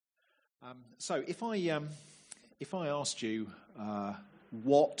So if I asked you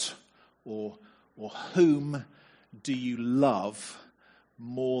what or whom do you love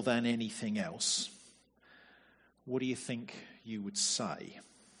more than anything else, what do you think you would say?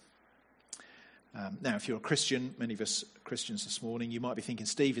 Now, if you're a Christian, many of us Christians this morning, you might be thinking,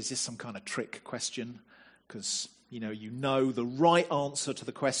 Steve, is this some kind of trick question? Because you know the right answer to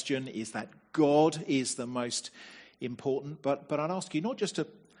the question is that God is the most important. But I'd ask you not just to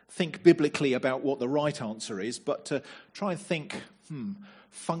think biblically about what the right answer is, but to try and think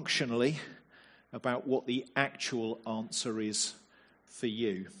functionally about what the actual answer is for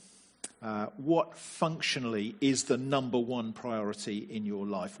you. What functionally is the number one priority in your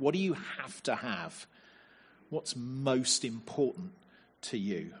life? What do you have to have? What's most important to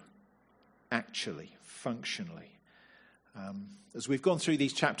you, actually, functionally? As we've gone through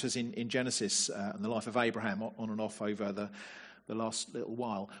these chapters in Genesis and the life of Abraham on and off over the last little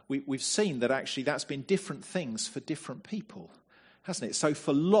while, we've seen that actually that's been different things for different people, hasn't it? So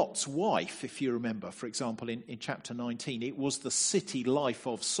for Lot's wife, if you remember, for example, in chapter 19, it was the city life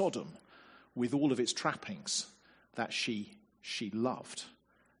of Sodom with all of its trappings that she loved.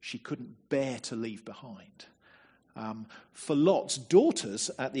 She couldn't bear to leave behind. For Lot's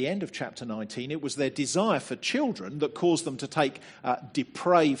daughters, at the end of chapter 19, it was their desire for children that caused them to take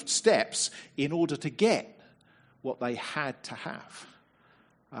depraved steps in order to get what they had to have.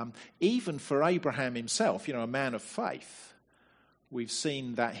 Even for Abraham himself, a man of faith, we've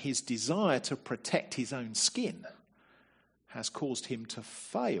seen that his desire to protect his own skin has caused him to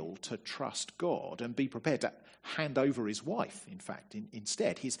fail to trust God and be prepared to hand over his wife, in fact,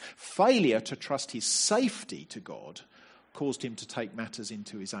 instead. His failure to trust his safety to God caused him to take matters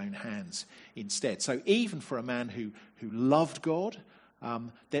into his own hands instead. So even for a man who loved God,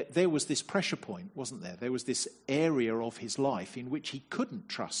 there was this pressure point, wasn't there? There was this area of his life in which he couldn't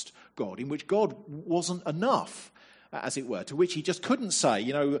trust God, in which God wasn't enough, as it were, to which he just couldn't say,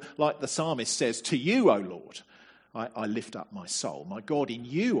 like the psalmist says, "To you, O Lord, I lift up my soul. My God, in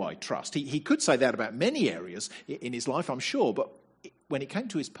you I trust." He could say that about many areas in his life, I'm sure, but when it came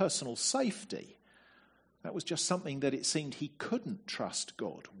to his personal safety, that was just something that it seemed he couldn't trust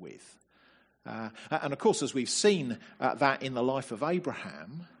God with. And of course, as we've seen that in the life of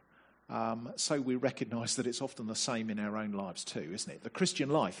Abraham, so we recognise that it's often the same in our own lives too, isn't it? The Christian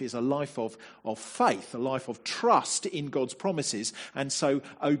life is a life of faith, a life of trust in God's promises, and so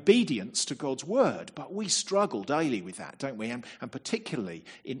obedience to God's word. But we struggle daily with that, don't we? And particularly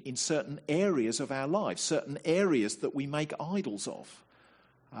in certain areas of our lives, certain areas that we make idols of,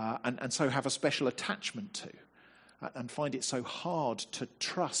 and so have a special attachment to, and find it so hard to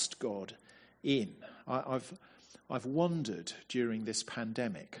trust God in. I've wondered during this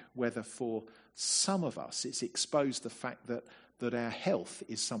pandemic whether for some of us it's exposed the fact that our health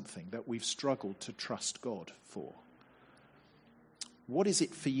is something that we've struggled to trust God for. What is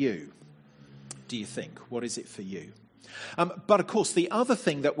it for you, do you think? What is it for you? But of course, the other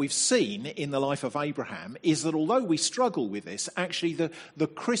thing that we've seen in the life of Abraham is that although we struggle with this, actually the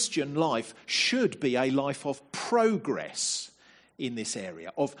Christian life should be a life of progress in this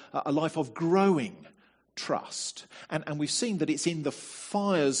area, of a life of growing trust. And we've seen that it's in the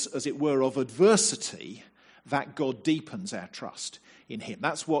fires, as it were, of adversity that God deepens our trust in him.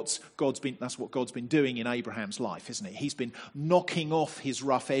 That's what God's been doing in Abraham's life, isn't it? He's been knocking off his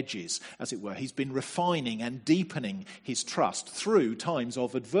rough edges, as it were. He's been refining and deepening his trust through times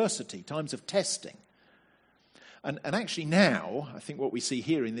of adversity, times of testing. And actually now, I think what we see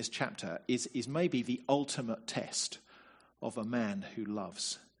here in this chapter is maybe the ultimate test of a man who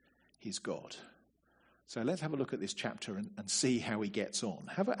loves his God. So let's have a look at this chapter and see how he gets on.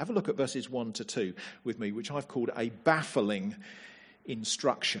 Have a look at verses 1 to 2 with me, which I've called a baffling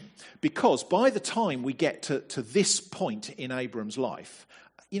instruction. Because by the time we get to this point in Abram's life,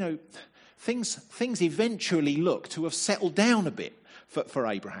 things eventually look to have settled down a bit for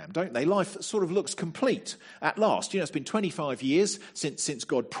Abraham, don't they? Life sort of looks complete at last. It's been 25 years since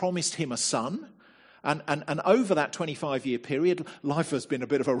God promised him a son. And over that 25-year period, life has been a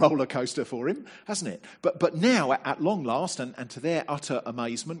bit of a roller coaster for him, hasn't it? But now, at long last, and to their utter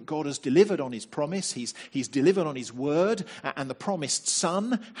amazement, God has delivered on his promise. He's delivered on his word, and the promised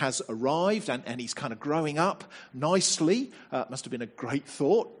son has arrived, and he's kind of growing up nicely. Must have been a great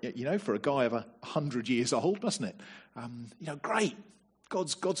thought, for a guy of 100 years old, mustn't it? Great.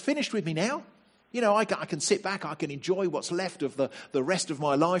 God's finished with me now. I can sit back, I can enjoy what's left of the rest of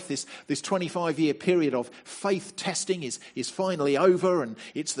my life. This 25-year period of faith testing is finally over, and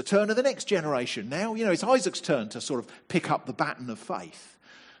it's the turn of the next generation now. It's Isaac's turn to sort of pick up the baton of faith.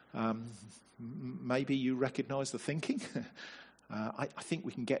 Maybe you recognise the thinking. I think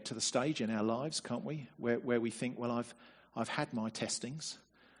we can get to the stage in our lives, can't we, where we think, well, I've had my testings.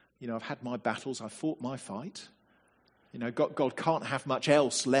 I've had my battles. I've fought my fight. God can't have much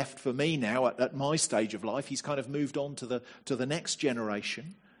else left for me now at my stage of life. He's kind of moved on to the next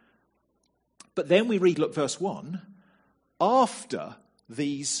generation. But then we read, look, verse 1, after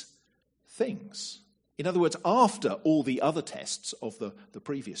these things. In other words, after all the other tests of the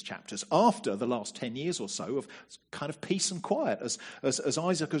previous chapters, after the last 10 years or so of kind of peace and quiet as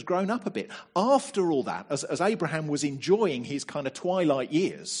Isaac has grown up a bit, after all that, as Abraham was enjoying his kind of twilight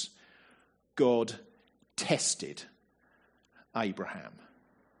years, God tested Abraham.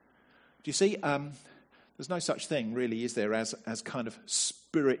 Do you see? There's no such thing, really, is there, as kind of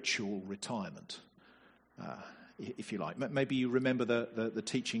spiritual retirement, if you like. Maybe you remember the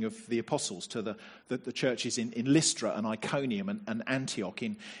teaching of the apostles to the churches in Lystra and Iconium and Antioch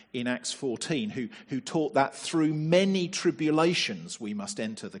in Acts 14, who taught that through many tribulations we must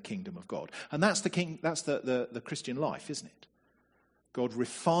enter the kingdom of God. And that's the Christian life, isn't it? God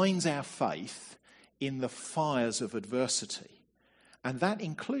refines our faith in the fires of adversity. And that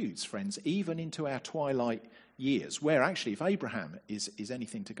includes, friends, even into our twilight years, where actually, if Abraham is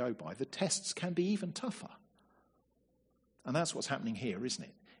anything to go by, the tests can be even tougher. And that's what's happening here, isn't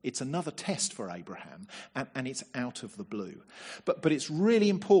it? It's another test for Abraham, and it's out of the blue. But it's really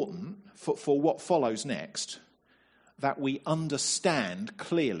important for what follows next that we understand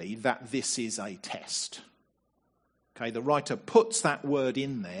clearly that this is a test. Okay, the writer puts that word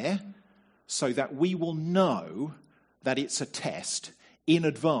in there so that we will know that it's a test in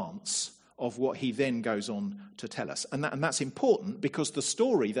advance of what he then goes on to tell us. And that's important because the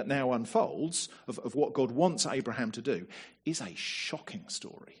story that now unfolds of what God wants Abraham to do is a shocking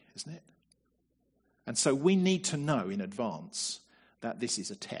story, isn't it? And so we need to know in advance that this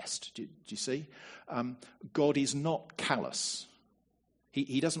is a test. Do you see? God is not callous.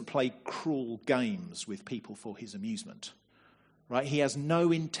 He doesn't play cruel games with people for his amusement. Right? He has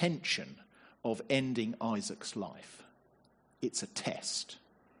no intention of ending Isaac's life. It's a test.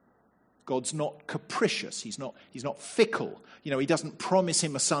 God's not capricious. He's not fickle. He doesn't promise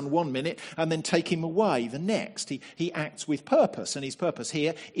him a son one minute and then take him away the next. He acts with purpose, and his purpose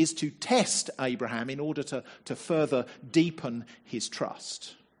here is to test Abraham in order to further deepen his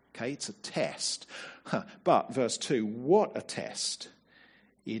trust. Okay, it's a test. But, verse 2, what a test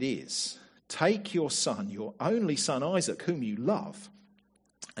it is. Take your son, your only son Isaac, whom you love,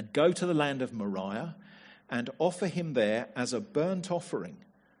 and go to the land of Moriah and offer him there as a burnt offering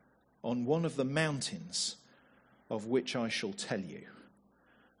on one of the mountains of which I shall tell you.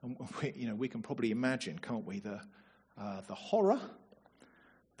 And we can probably imagine, can't we, the horror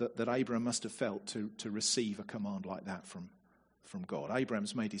that Abraham must have felt to receive a command like that from God.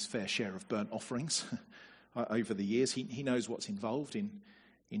 Abraham's made his fair share of burnt offerings over the years. He knows what's involved in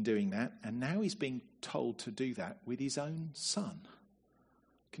doing that, and now he's being told to do that with his own son.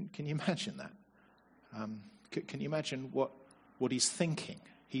 Can you imagine that? Can you imagine what he's thinking?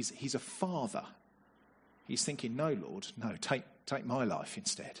 He's a father. He's thinking, no, Lord, no, take my life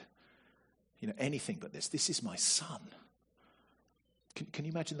instead. Anything but this. This is my son. Can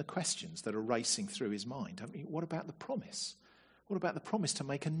you imagine the questions that are racing through his mind? I mean, what about the promise? What about the promise to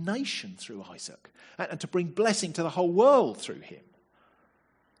make a nation through Isaac and to bring blessing to the whole world through him?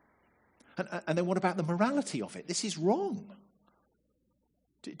 And then what about the morality of it? This is wrong.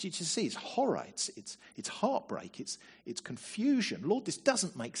 Do you see? It's horror, it's heartbreak, it's confusion. Lord, this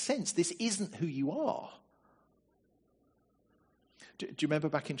doesn't make sense. This isn't who you are. Do you remember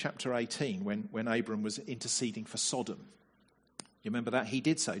back in chapter 18 when Abram was interceding for Sodom? You remember that? He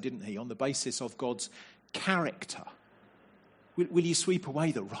did so, didn't he? On the basis of God's character. Will you sweep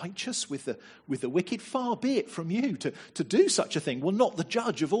away the righteous with the wicked? Far be it from you to do such a thing. Will not the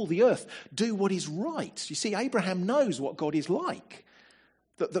judge of all the earth do what is right? You see, Abraham knows what God is like.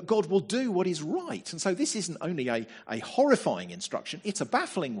 That God will do what is right. And so this isn't only a horrifying instruction, it's a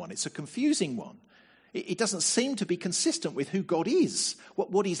baffling one, it's a confusing one. It doesn't seem to be consistent with who God is,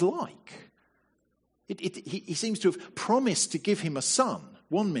 what he's like. He seems to have promised to give him a son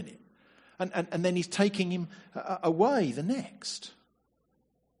one minute, and then he's taking him away the next.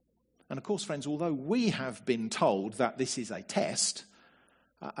 And of course, friends, although we have been told that this is a test,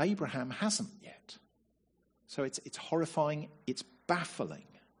 Abraham hasn't yet. So it's horrifying, it's baffling.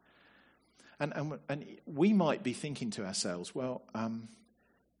 And we might be thinking to ourselves, well,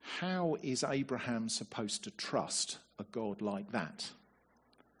 how is Abraham supposed to trust a God like that?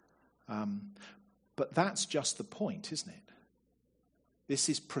 But that's just the point, isn't it? This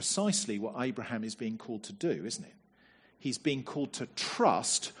is precisely what Abraham is being called to do, isn't it? He's being called to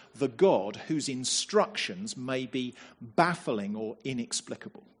trust the God whose instructions may be baffling or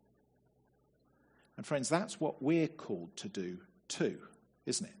inexplicable. And friends, that's what we're called to do too,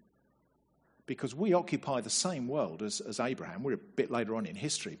 isn't it? Because we occupy the same world as Abraham. We're a bit later on in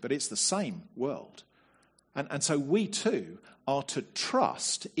history, but it's the same world. And so we too are to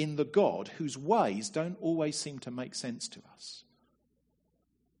trust in the God whose ways don't always seem to make sense to us.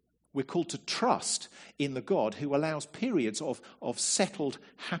 We're called to trust in the God who allows periods of settled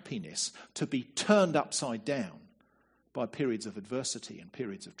happiness to be turned upside down by periods of adversity and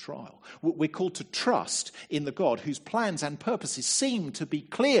periods of trial. We're called to trust in the God whose plans and purposes seem to be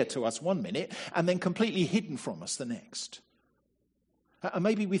clear to us one minute and then completely hidden from us the next. And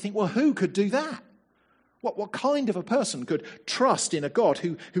maybe we think, well, who could do that? What kind of a person could trust in a God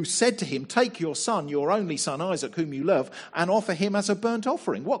who said to him, take your son, your only son Isaac, whom you love, and offer him as a burnt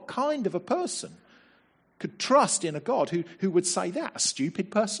offering? What kind of a person could trust in a God who would say that? A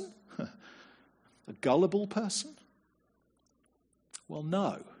stupid person? A gullible person? Well,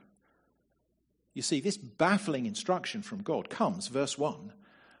 no. You see, this baffling instruction from God comes, verse 1,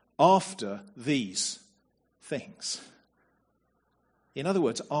 after these things. In other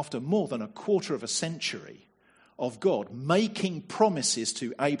words, after more than a quarter of a century of God making promises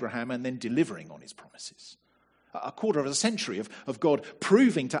to Abraham and then delivering on his promises. A quarter of a century of God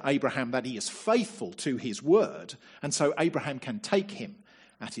proving to Abraham that he is faithful to his word, and so Abraham can take him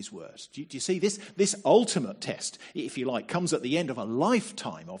at his word. Do you see this ultimate test, if you like, comes at the end of a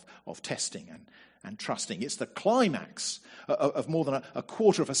lifetime of testing and trusting. It's the climax of more than a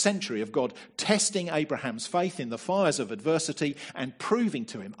quarter of a century of God testing Abraham's faith in the fires of adversity and proving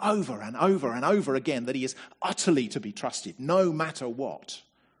to him over and over and over again that he is utterly to be trusted, no matter what.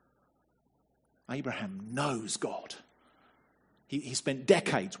 Abraham knows God. He spent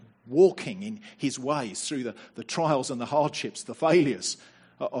decades walking in his ways through the trials and the hardships, the failures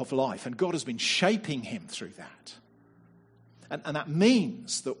of life, and God has been shaping him through that. And that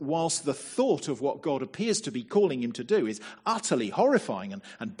means that whilst the thought of what God appears to be calling him to do is utterly horrifying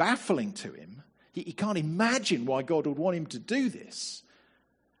and baffling to him, he can't imagine why God would want him to do this.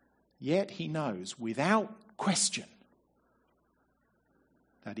 Yet he knows without question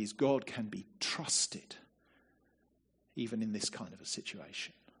that his God can be trusted even in this kind of a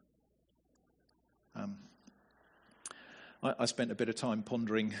situation. I spent a bit of time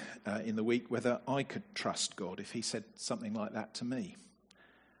pondering in the week whether I could trust God if he said something like that to me.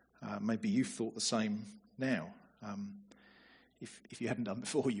 Maybe you've thought the same now. If you hadn't done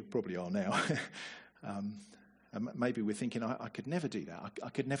before, you probably are now. Maybe we're thinking, I could never do that. I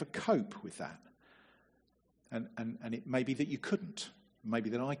could never cope with that. And it may be that you couldn't. Maybe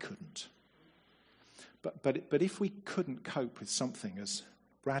that I couldn't. But if we couldn't cope with something as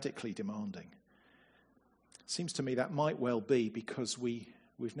radically demanding, it seems to me that might well be because we've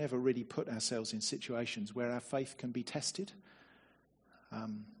never really put ourselves in situations where our faith can be tested.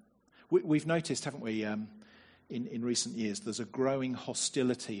 We've noticed, haven't we, in recent years, there's a growing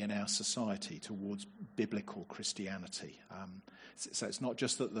hostility in our society towards biblical Christianity. So it's not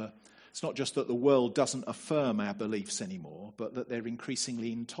just that the world doesn't affirm our beliefs anymore, but that they're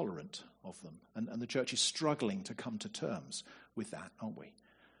increasingly intolerant of them. And the church is struggling to come to terms with that, aren't we?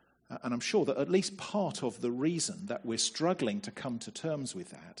 And I'm sure that at least part of the reason that we're struggling to come to terms with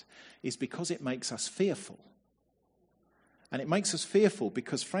that is because it makes us fearful. And it makes us fearful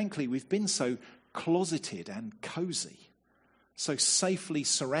because, frankly, we've been so closeted and cozy, so safely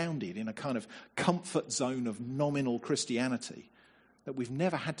surrounded in a kind of comfort zone of nominal Christianity, that we've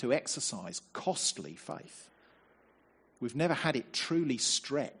never had to exercise costly faith. We've never had it truly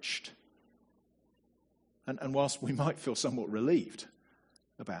stretched. And whilst we might feel somewhat relieved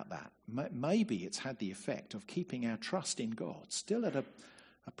about that, maybe it's had the effect of keeping our trust in God still at a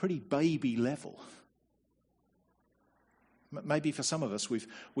pretty baby level. Maybe for some of us,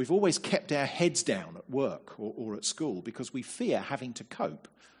 we've always kept our heads down at work or at school because we fear having to cope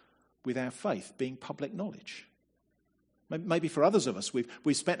with our faith being public knowledge. Maybe for others of us,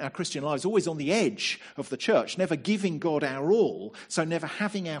 we've spent our Christian lives always on the edge of the church, never giving God our all, so never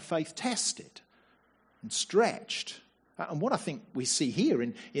having our faith tested and stretched. And what I think we see here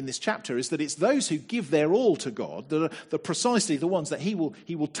in this chapter is that it's those who give their all to God that are precisely the ones that he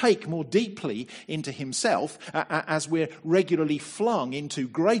will take more deeply into himself as we're regularly flung into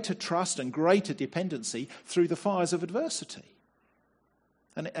greater trust and greater dependency through the fires of adversity.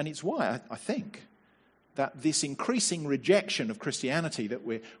 And it's why I think that this increasing rejection of Christianity that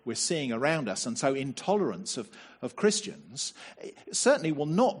we're seeing around us, and so intolerance of Christians, certainly will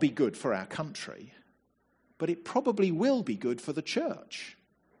not be good for our country. But it probably will be good for the church.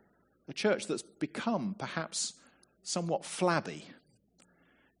 A church that's become perhaps somewhat flabby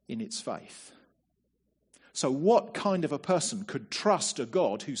in its faith. So what kind of a person could trust a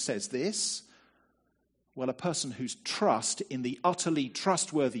God who says this? Well, a person whose trust in the utterly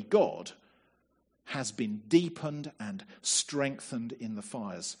trustworthy God has been deepened and strengthened in the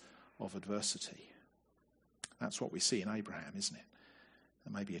fires of adversity. That's what we see in Abraham, isn't it?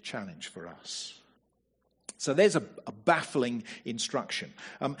 That may be a challenge for us. So there's a baffling instruction.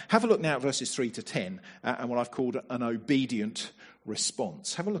 Have a look now at verses 3 to 10 and what I've called an obedient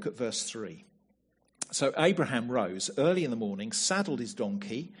response. Have a look at verse 3. So Abraham rose early in the morning, saddled his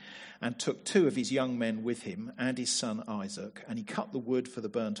donkey, and took 2 of his young men with him and his son Isaac. And he cut the wood for the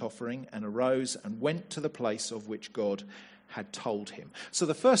burnt offering and arose and went to the place of which God had told him. So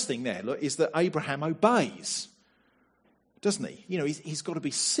the first thing there, look, is that Abraham obeys, doesn't he? You know, he's got to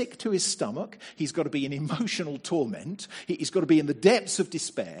be sick to his stomach. He's got to be in emotional torment. He's got to be in the depths of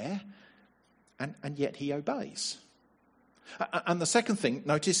despair. And yet he obeys. And the second thing,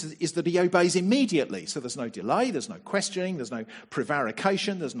 notice, is that he obeys immediately. So there's no delay, there's no questioning, there's no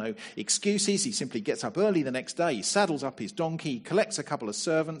prevarication, there's no excuses. He simply gets up early the next day, he saddles up his donkey, he collects a couple of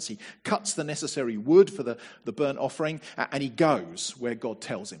servants, he cuts the necessary wood for the burnt offering, and he goes where God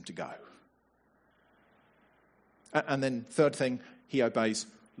tells him to go. And then third thing, he obeys,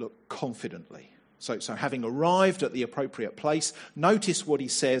 look, confidently. So having arrived at the appropriate place, notice what he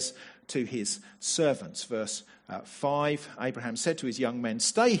says to his servants. Verse 5, Abraham said to his young men,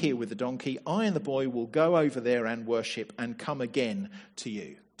 "Stay here with the donkey. I and the boy will go over there and worship and come again to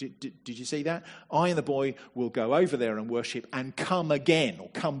you." Did you see that? I and the boy will go over there and worship and come again, or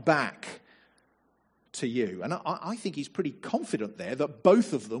come back to you. And I think he's pretty confident there that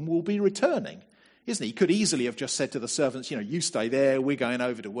both of them will be returning, isn't he? He could easily have just said to the servants, you stay there, we're going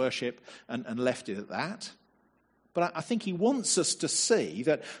over to worship, and left it at that. But I think he wants us to see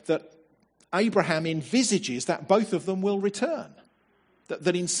that Abraham envisages that both of them will return.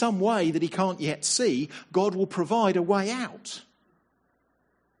 That in some way that he can't yet see, God will provide a way out.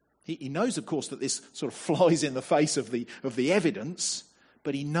 He knows, of course, that this sort of flies in the face of the evidence,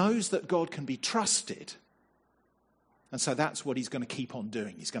 but he knows that God can be trusted. And so that's what he's going to keep on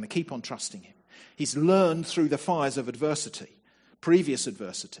doing. He's going to keep on trusting him. He's learned through the fires of adversity, previous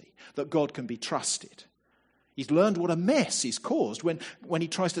adversity, that God can be trusted. He's learned what a mess is caused when he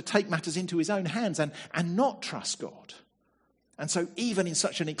tries to take matters into his own hands and not trust God. And so even in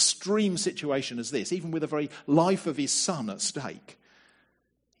such an extreme situation as this, even with the very life of his son at stake,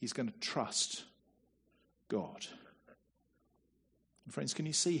 he's going to trust God. And friends, can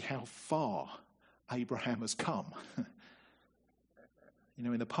you see how far Abraham has come?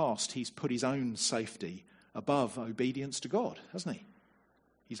 In the past, he's put his own safety above obedience to God, hasn't he?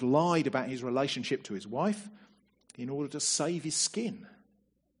 He's lied about his relationship to his wife in order to save his skin.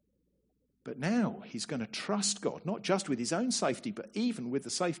 But now he's going to trust God, not just with his own safety, but even with the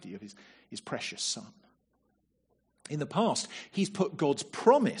safety of his precious son. In the past, he's put God's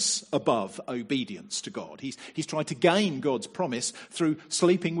promise above obedience to God. He's tried to gain God's promise through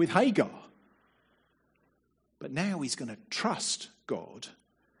sleeping with Hagar. But now he's going to trust God,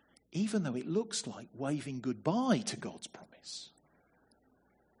 even though it looks like waving goodbye to God's promise.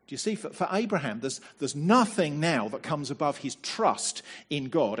 Do you see, for Abraham, there's nothing now that comes above his trust in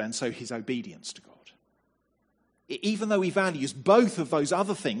God and so his obedience to God. Even though he values both of those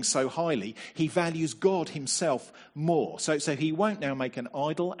other things so highly, he values God himself more. So he won't now make an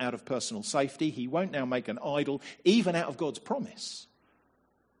idol out of personal safety. He won't now make an idol even out of God's promise.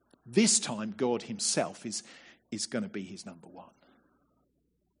 This time, God himself is going to be his number one.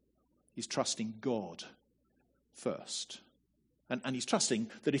 He's trusting God first. And he's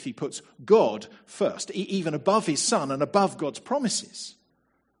trusting that if he puts God first, even above his son and above God's promises,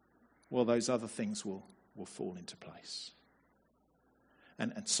 well, those other things will fall into place.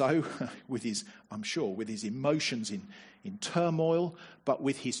 And so, with his emotions in turmoil, but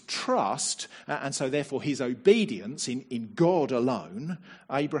with his trust, and so therefore his obedience in God alone,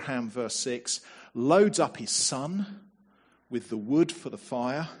 Abraham, verse 6, loads up his son with the wood for the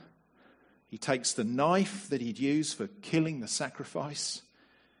fire. He takes the knife that he'd used for killing the sacrifice,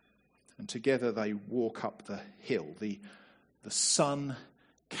 and together they walk up the hill, the son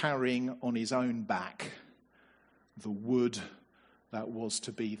carrying on his own back the wood that was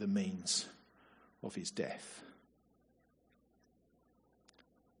to be the means of his death.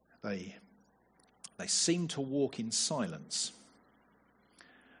 They seem to walk in silence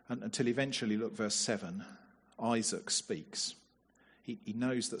until eventually, look, verse 7, Isaac speaks. He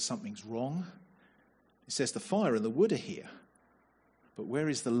knows that something's wrong. He says, the fire and the wood are here, but where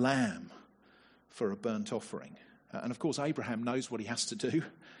is the lamb for a burnt offering? And of course, Abraham knows what he has to do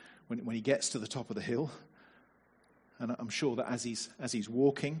when he gets to the top of the hill. And I'm sure that as he's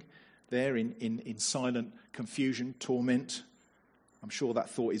walking there in silent confusion, torment, I'm sure that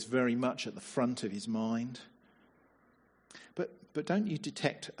thought is very much at the front of his mind. But don't you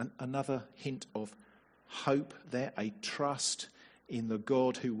detect another hint of hope there, a trust in the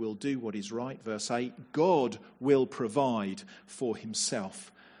God who will do what is right? Verse 8, God will provide for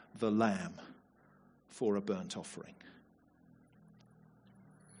himself the lamb for a burnt offering.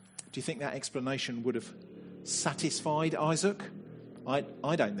 Do you think that explanation would have satisfied Isaac? I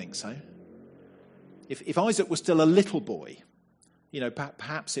don't think so. If Isaac was still a little boy,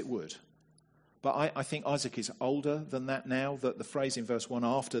 perhaps it would. But I think Isaac is older than that now. That the phrase in verse 1,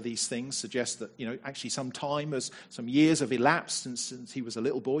 after these things, suggests that, actually some years have elapsed since he was a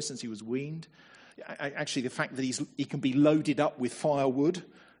little boy, since he was weaned. Actually, the fact that he can be loaded up with firewood,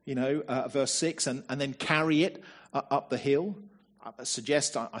 verse 6, and then carry it up the hill,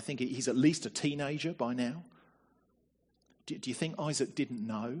 suggests, I think he's at least a teenager by now. Do you think Isaac didn't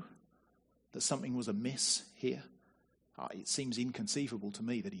know that something was amiss here? It seems inconceivable to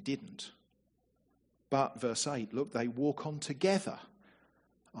me that he didn't. But verse 8, look, they walk on together.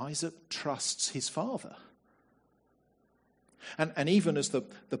 Isaac trusts his father. And even as the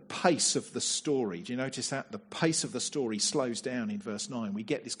pace of the story, do you notice that? The pace of the story slows down in verse 9. We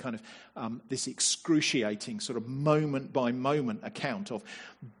get this kind of, this excruciating sort of moment by moment account of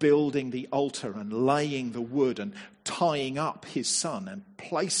building the altar and laying the wood and tying up his son and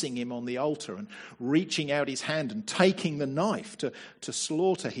placing him on the altar and reaching out his hand and taking the knife to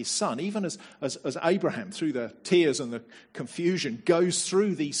slaughter his son. Even as Abraham, through the tears and the confusion, goes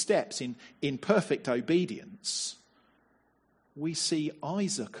through these steps in perfect obedience, we see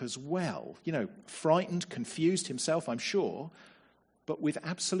Isaac as well, frightened, confused himself, I'm sure, but with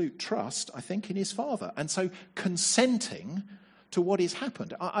absolute trust, I think, in his father. And so consenting to what has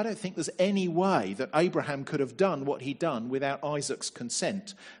happened. I don't think there's any way that Abraham could have done what he'd done without Isaac's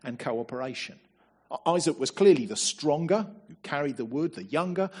consent and cooperation. Isaac was clearly the stronger, who carried the wood, the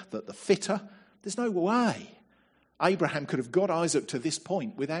younger, the fitter. There's no way Abraham could have got Isaac to this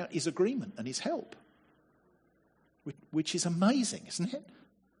point without his agreement and his help. Which is amazing, isn't it?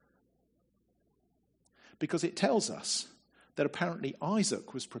 Because it tells us that apparently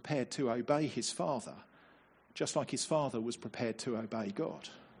Isaac was prepared to obey his father, just like his father was prepared to obey God.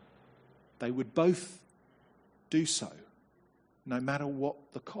 They would both do so, no matter what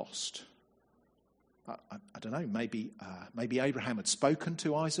the cost. I don't know, maybe Abraham had spoken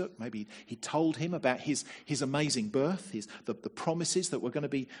to Isaac, maybe he told him about his amazing birth, the promises that were going to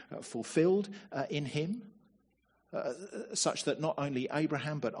be fulfilled in him. Such that not only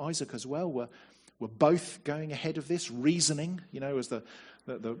Abraham but Isaac as well were both going ahead of this, reasoning, as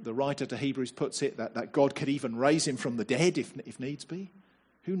the writer to Hebrews puts it, that God could even raise him from the dead if needs be.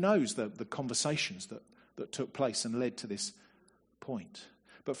 Who knows the conversations that took place and led to this point.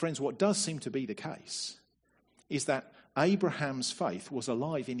 But friends, what does seem to be the case is that Abraham's faith was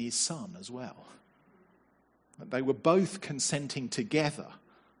alive in his son as well. They were both consenting together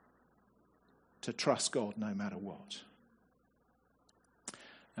to trust God no matter what.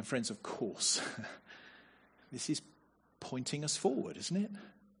 And friends, of course, this is pointing us forward, isn't it?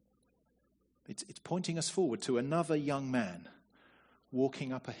 It's pointing us forward to another young man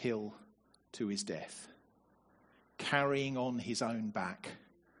walking up a hill to his death, carrying on his own back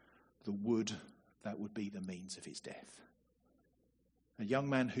the wood that would be the means of his death. A young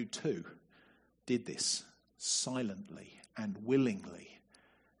man who too did this silently and willingly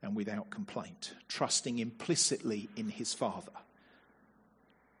and without complaint, trusting implicitly in his father,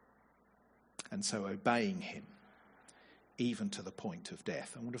 and so obeying him even to the point of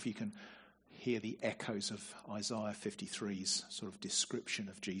death. I wonder if you can hear the echoes of Isaiah 53's sort of description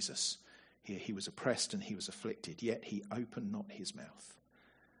of Jesus here. He was oppressed and he was afflicted, yet he opened not his mouth.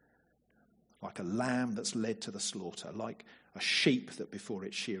 Like a lamb that's led to the slaughter, like a sheep that before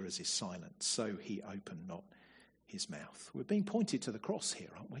its shearers is silent, so he opened not his mouth. We're being pointed to the cross here,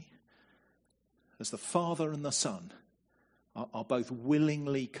 aren't we? As the Father and the Son are both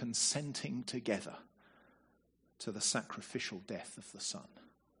willingly consenting together to the sacrificial death of the Son.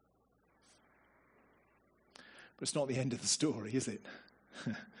 But it's not the end of the story, is it?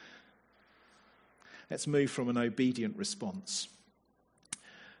 Let's move from an obedient response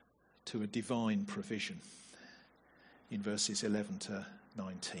to a divine provision in verses 11 to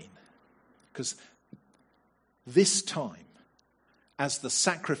 19. Because this time, as the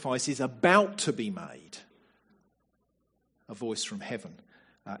sacrifice is about to be made, a voice from heaven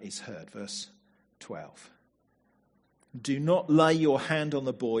is heard. Verse 12. Do not lay your hand on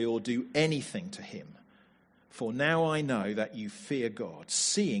the boy or do anything to him, for now I know that you fear God,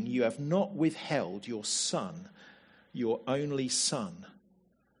 seeing you have not withheld your son, your only son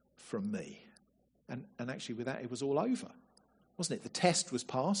from me. And actually with that it was all over, wasn't it? The test was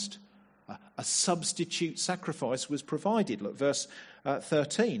passed. A substitute sacrifice was provided. Look, verse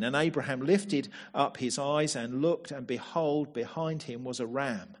 13. And Abraham lifted up his eyes and looked, and behold, behind him was a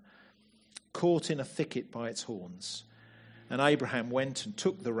ram, caught in a thicket by its horns. And Abraham went and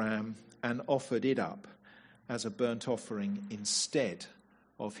took the ram and offered it up as a burnt offering instead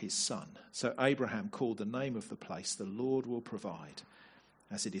of his son. So Abraham called the name of the place, the Lord will provide.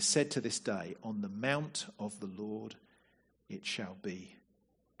 As it is said to this day, on the mount of the Lord it shall be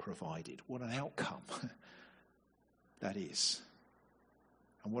provided. What an outcome that is.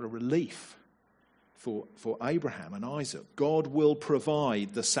 And what a relief for Abraham and Isaac. God will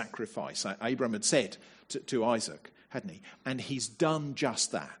provide the sacrifice. Abraham had said to Isaac, hadn't he? And he's done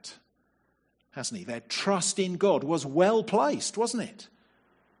just that, hasn't he? Their trust in God was well placed, wasn't it?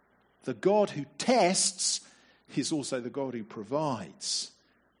 The God who tests is also the God who provides.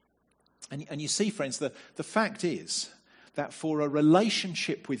 And you see, friends, the fact is that for a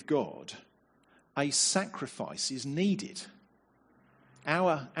relationship with God, a sacrifice is needed.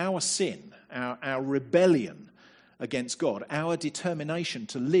 Our sin, our rebellion against God, our determination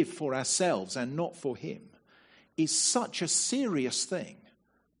to live for ourselves and not for him is such a serious thing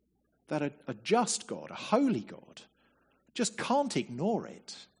that a just God, a holy God, just can't ignore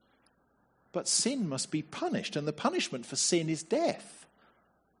it. But sin must be punished, and the punishment for sin is death.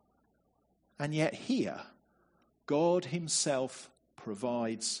 And yet here, God himself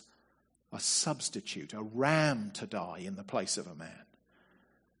provides a substitute, a ram to die in the place of a man.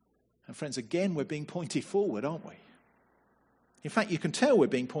 And friends, again, we're being pointed forward, aren't we? In fact, you can tell we're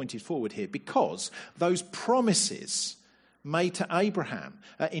being pointed forward here because those promises made to Abraham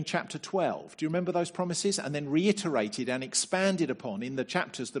in chapter 12. Do you remember those promises? And then reiterated and expanded upon in the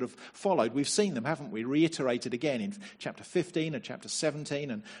chapters that have followed. We've seen them, haven't we? Reiterated again in chapter 15 and chapter 17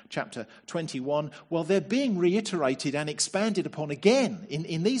 and chapter 21. Well, they're being reiterated and expanded upon again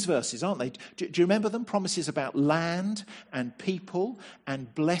in these verses, aren't they? Do you remember them? Promises about land and people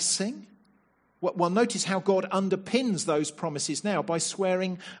and blessing. Well, notice how God underpins those promises now by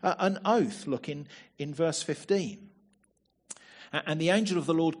swearing an oath. Look in verse 15. And the angel of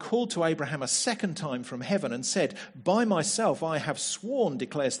the Lord called to Abraham a second time from heaven and said, by myself I have sworn,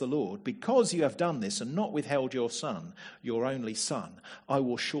 declares the Lord, because you have done this and not withheld your son, your only son, I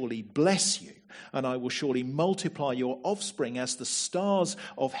will surely bless you, and I will surely multiply your offspring as the stars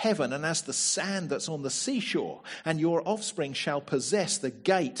of heaven and as the sand that's on the seashore. And your offspring shall possess the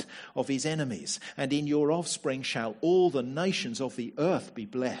gate of his enemies. And in your offspring shall all the nations of the earth be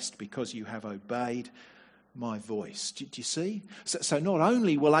blessed, because you have obeyed my voice. Do you see? So not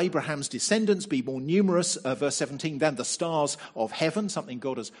only will Abraham's descendants be more numerous, verse 17, than the stars of heaven, something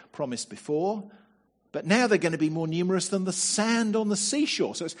God has promised before, but now they're going to be more numerous than the sand on the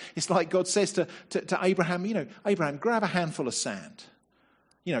seashore. So it's like God says to Abraham, Abraham, grab a handful of sand,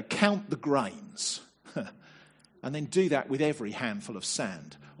 count the grains, and then do that with every handful of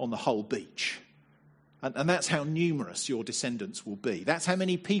sand on the whole beach. And that's how numerous your descendants will be. That's how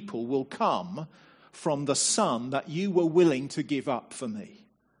many people will come from the son that you were willing to give up for me.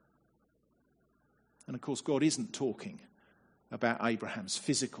 And of course, God isn't talking about Abraham's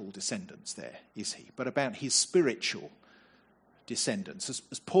physical descendants there, is he? But about his spiritual descendants.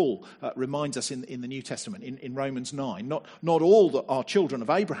 As Paul reminds us in the New Testament, in Romans 9, not all that are children of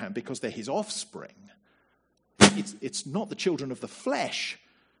Abraham because they're his offspring. It's not the children of the flesh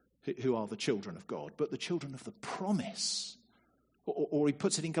who are the children of God, but the children of the promise. Or he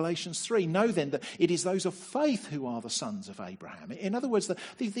puts it in Galatians 3, know then that it is those of faith who are the sons of Abraham. In other words,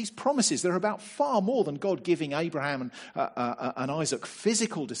 these promises, they're about far more than God giving Abraham and Isaac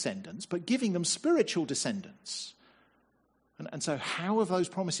physical descendants, but giving them spiritual descendants. And so how have those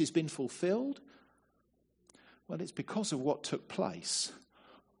promises been fulfilled? Well, it's because of what took place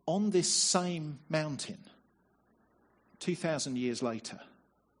on this same mountain 2,000 years later,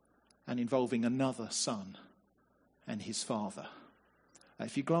 and involving another son and his father.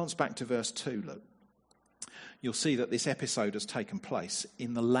 If you glance back to verse 2, look, you'll see that this episode has taken place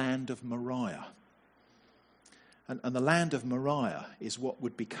in the land of Moriah. And the land of Moriah is what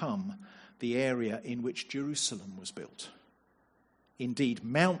would become the area in which Jerusalem was built. Indeed,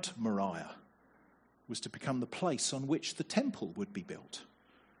 Mount Moriah was to become the place on which the temple would be built,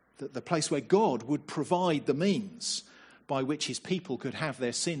 the place where God would provide the means by which his people could have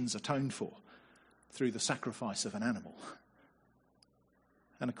their sins atoned for through the sacrifice of an animal.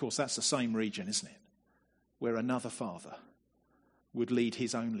 And of course, that's the same region, isn't it? Where another father would lead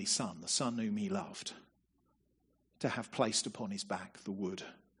his only son, the son whom he loved, to have placed upon his back the wood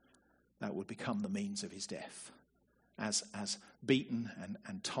that would become the means of his death. as beaten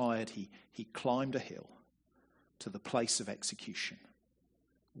and tired, he climbed a hill to the place of execution,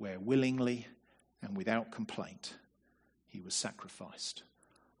 where willingly and without complaint he was sacrificed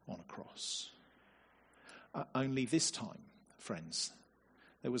on a cross. Only this time, friends,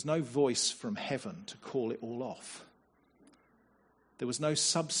 there was no voice from heaven to call it all off. There was no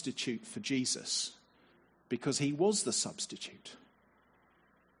substitute for Jesus, because he was the substitute.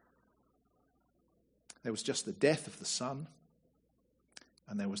 There was just the death of the Son,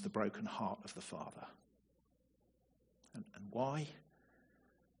 and there was the broken heart of the Father. And why?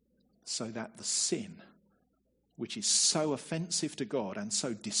 So that the sin, which is so offensive to God and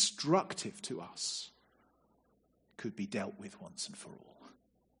so destructive to us, could be dealt with once and for all.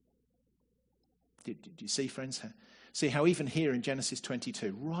 Did you see, friends? See how even here in Genesis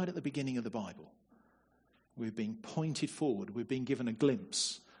 22, right at the beginning of the Bible, we're being pointed forward, we're being given a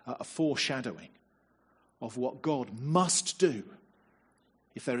glimpse, a foreshadowing of what God must do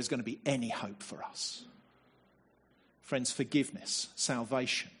if there is going to be any hope for us. Friends, forgiveness,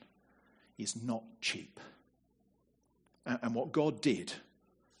 salvation is not cheap. And what God did,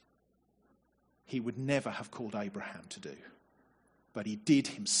 he would never have called Abraham to do. But he did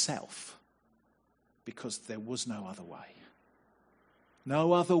himself, because there was no other way.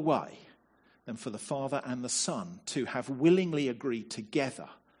 No other way than for the Father and the Son to have willingly agreed together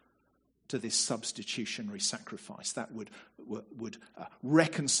to this substitutionary sacrifice that would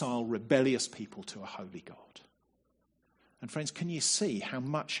reconcile rebellious people to a holy God. And friends, can you see how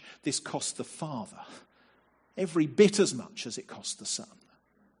much this cost the Father? Every bit as much as it cost the Son.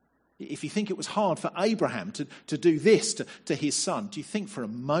 If you think it was hard for Abraham to do this to his son, do you think for a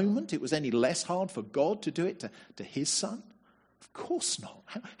moment it was any less hard for God to do it to his son? Of course not.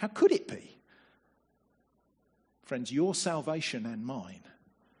 How could it be? Friends, your salvation and mine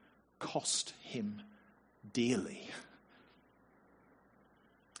cost him dearly.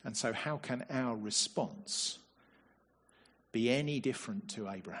 And so how can our response be any different to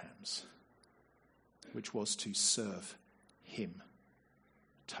Abraham's, which was to serve him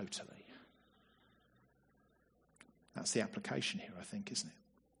totally? That's the application here, I think, isn't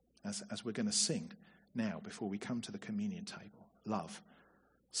it? As we're going to sing now before we come to the communion table. Love,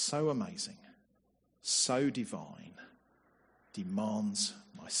 so amazing, so divine, demands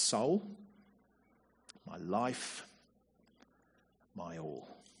my soul, my life, my all.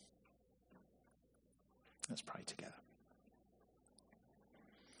 Let's pray together.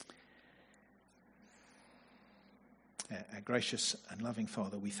 Our gracious and loving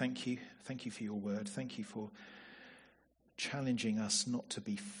Father, we thank you. Thank you for your word. Thank you for challenging us not to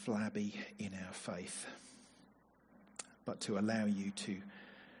be flabby in our faith, but to allow you to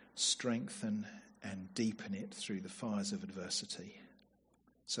strengthen and deepen it through the fires of adversity,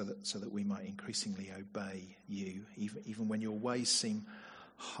 so that we might increasingly obey you, even when your ways seem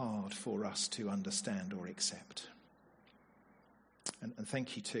hard for us to understand or accept. And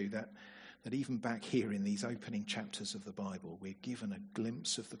thank you too that even back here in these opening chapters of the Bible, we're given a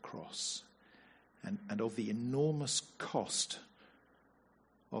glimpse of the cross and of the enormous cost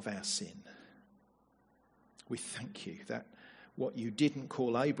of our sin. We thank you that what you didn't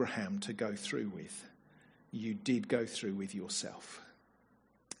call Abraham to go through with, you did go through with yourself,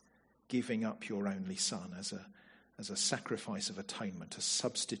 giving up your only son as a sacrifice of atonement, a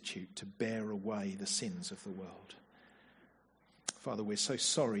substitute to bear away the sins of the world. Father, we're so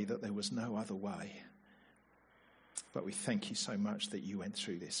sorry that there was no other way, but we thank you so much that you went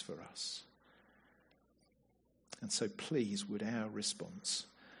through this for us. And so please would our response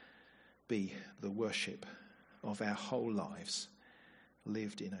be the worship of our whole lives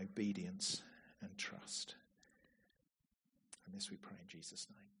lived in obedience and trust. And this we pray in Jesus'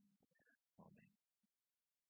 name.